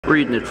We're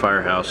eating at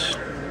Firehouse.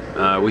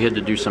 We had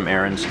to do some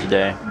errands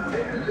today.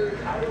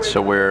 So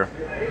we're...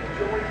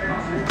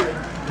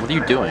 What are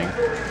you doing?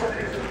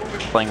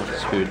 Playing with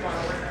his food.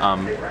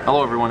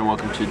 Hello everyone and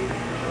welcome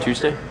to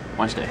Tuesday?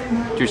 Wednesday?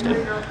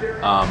 Tuesday.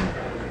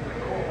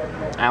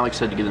 Alex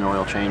had to get an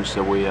oil change,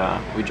 so we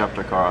dropped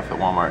our car off at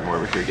Walmart and we're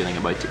over here getting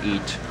a bite to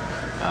eat.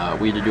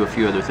 We had to do a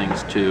few other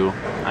things too.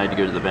 I had to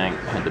go to the bank,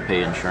 had to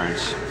pay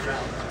insurance.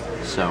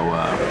 So,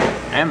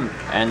 and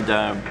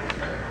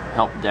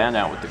help Dad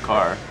out with the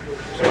car.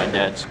 So my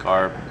dad's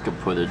car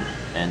kaputted,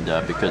 and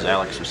because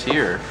Alex was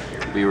here,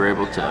 we were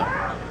able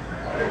to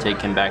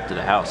take him back to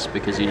the house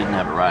because he didn't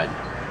have a ride.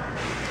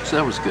 So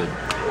that was good.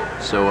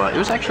 So it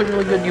was actually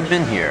really good you've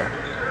been here.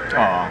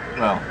 Oh,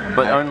 well,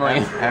 but only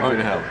happy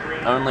to help.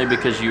 Only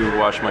because you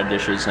washed my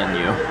dishes and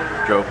you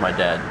drove my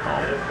dad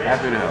home.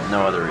 Happy to help.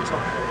 No other reason.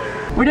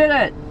 We did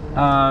it!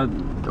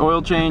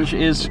 Oil change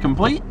is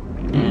complete.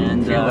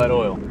 And feel that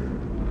oil.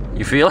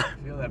 You feel it?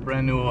 Feel that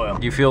brand new oil.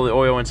 You feel the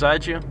oil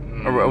inside you?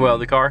 Or, well,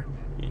 the car?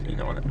 You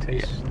know what it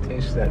tastes.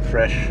 Taste that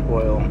fresh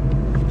oil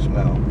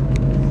smell.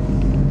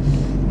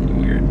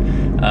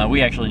 Weird.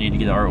 We actually need to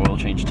get our oil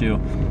change too.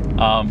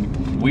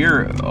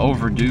 We're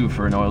overdue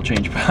for an oil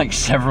change by like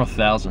several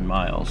thousand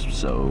miles,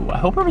 so I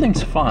hope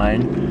everything's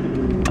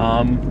fine.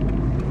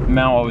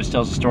 Mal always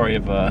tells the story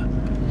of a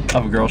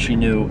girl she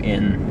knew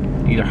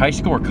in either high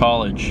school or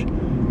college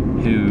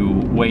who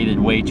waited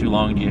way too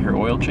long to get her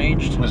oil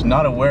changed. Was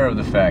not aware of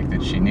the fact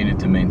that she needed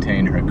to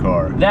maintain her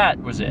car.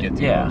 That was it,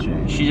 yeah.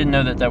 She didn't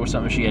know that that was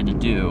something she had to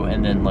do,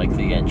 and then like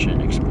the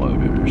engine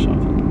exploded or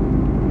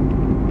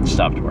something. It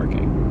stopped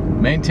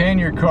working. Maintain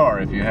your car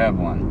if you have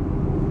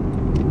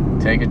one.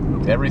 Take it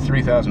every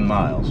 3,000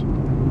 miles.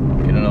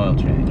 Get an oil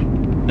change.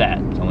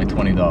 It's only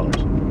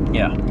 $20.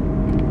 Yeah.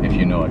 If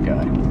you know a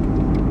guy.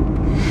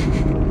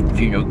 If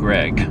you know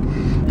Greg.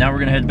 Now we're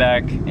gonna head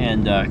back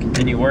and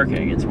continue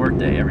working. It's work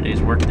day. Every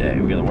day's work day.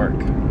 We gotta work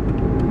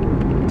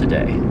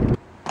today.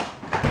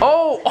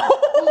 Oh!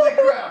 Holy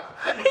crap!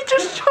 He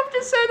just jumped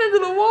his head into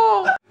the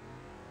wall.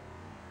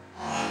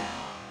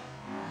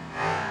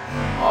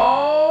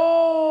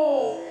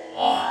 Oh!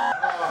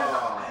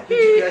 Did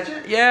you catch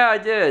it? Yeah, I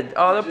did.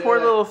 Oh, that poor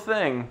little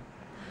thing.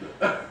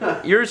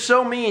 You're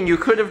so mean. You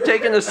could have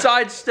taken a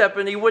sidestep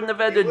and he wouldn't have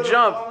had to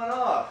jump.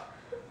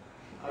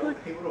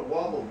 He would have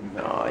wobbled.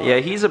 Oh, yeah,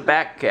 he's a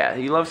back cat.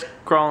 He loves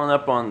crawling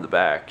up on the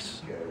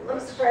backs. I'm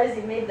surprised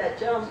he made that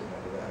jump.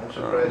 I'm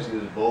surprised he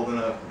was bold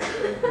enough.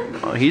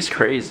 Oh, he's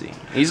crazy.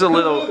 He's a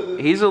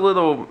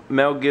little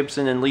Mel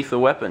Gibson and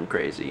Lethal Weapon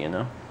crazy, you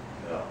know?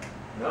 No,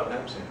 I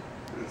haven't seen it.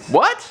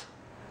 What?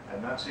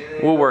 I've not seen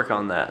it. We'll work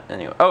on that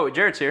anyway. Oh,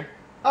 Jarrett's here.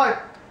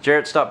 Hi.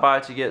 Jarrett stopped by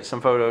to get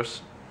some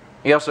photos.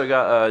 He also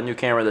got a new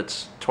camera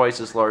that's twice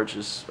as large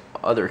as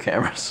other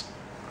cameras.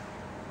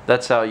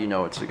 That's how you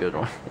know it's a good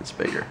one. It's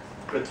bigger.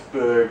 It's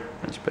big.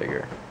 It's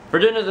bigger. For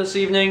dinner this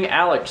evening,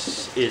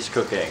 Alex is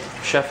cooking.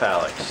 Chef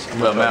Alex.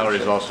 Well,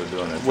 Mallory's also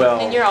doing it. Well,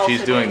 And you're also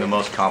she's doing the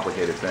most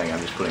complicated thing. I'm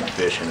just putting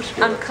fish in a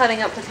skillet. I'm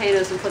cutting up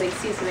potatoes and putting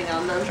seasoning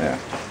on them. Yeah.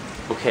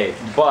 okay,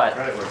 but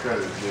Credit where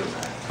credit is due,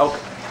 man.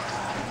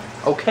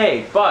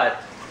 okay,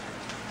 but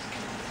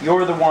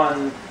you're the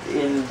one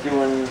in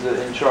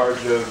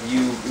charge of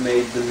you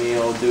made the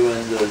meal,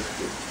 doing the.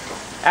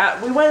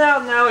 We went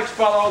out and Alex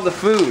bought all the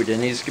food,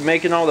 and he's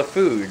making all the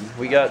food.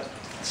 We got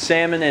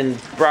salmon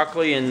and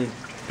broccoli and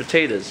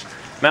potatoes.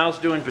 Mal's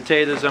doing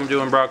potatoes, I'm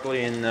doing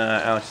broccoli, and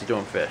Alex is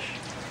doing fish.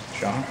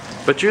 Sean?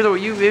 But you're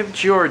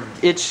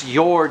it's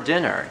your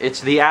dinner.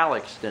 It's the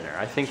Alex dinner.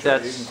 I think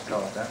that's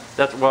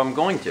what I'm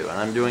going to, and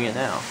I'm doing it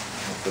now.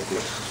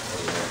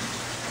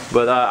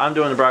 But I'm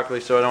doing the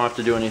broccoli, so I don't have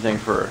to do anything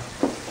for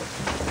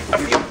a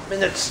few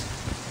minutes.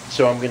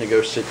 So I'm gonna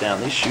go sit down.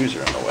 These shoes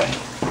are in the way.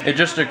 It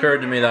just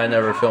occurred to me that I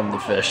never filmed the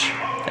fish.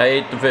 I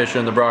ate the fish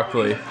and the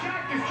broccoli,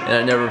 and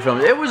I never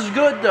filmed it. It was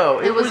good though.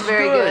 It was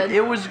very good.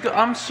 It was good.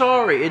 I'm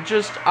sorry. It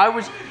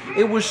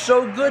was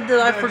so good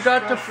that I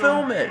forgot to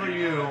film it.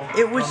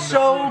 It was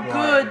so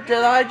good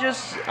that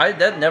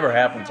that never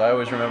happens. I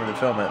always remember to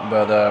film it,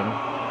 but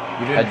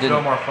You didn't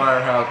film our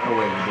firehouse. Oh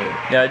wait, you did.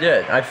 Yeah, I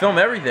did. I film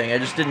everything. I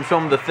just didn't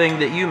film the thing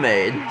that you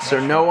made, so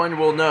no one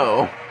will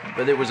know.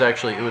 But it was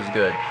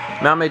good.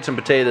 Mal made some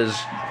potatoes,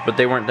 but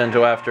they weren't done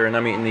till after, and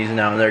I'm eating these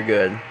now, and they're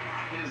good.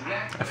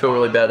 I feel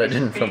really bad I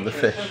didn't film the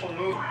fish. I'm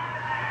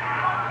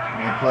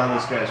gonna plow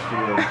this guy's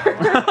field.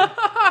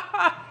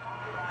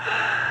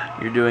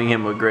 You're doing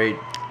him a great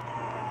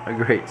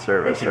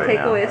service They should right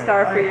take now. away a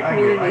star for your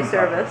community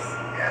service.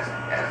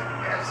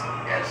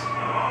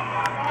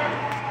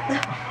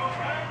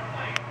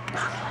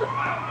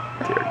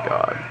 Dear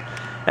God.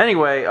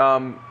 Anyway,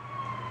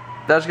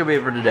 that's gonna be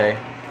it for today.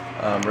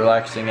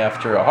 Relaxing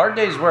after a hard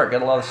day's work.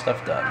 Got a lot of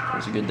stuff done. It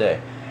was a good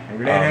day. Hand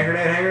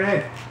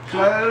grenade.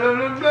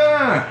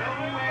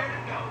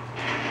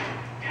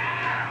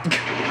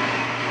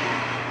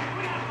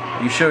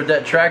 You showed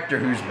that tractor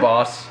who's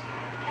boss.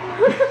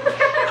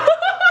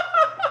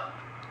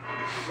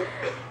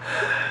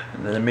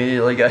 And then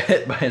immediately got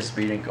hit by a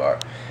speeding car.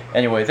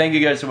 Anyway, thank you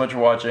guys so much for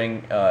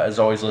watching. As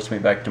always, let's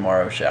meet back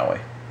tomorrow, shall we?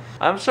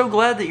 I'm so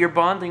glad that you're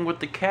bonding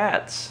with the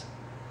cats.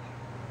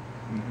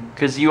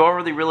 Because you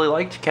already really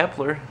liked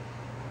Kepler.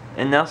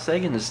 And now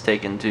Sagan is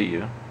taken to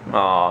you.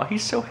 Aw,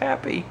 he's so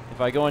happy.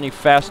 If I go any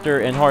faster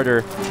and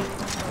harder,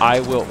 I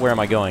will... Where am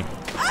I going?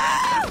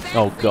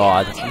 Oh,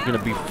 God. I'm going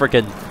to be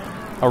freaking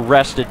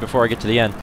arrested before I get to the end.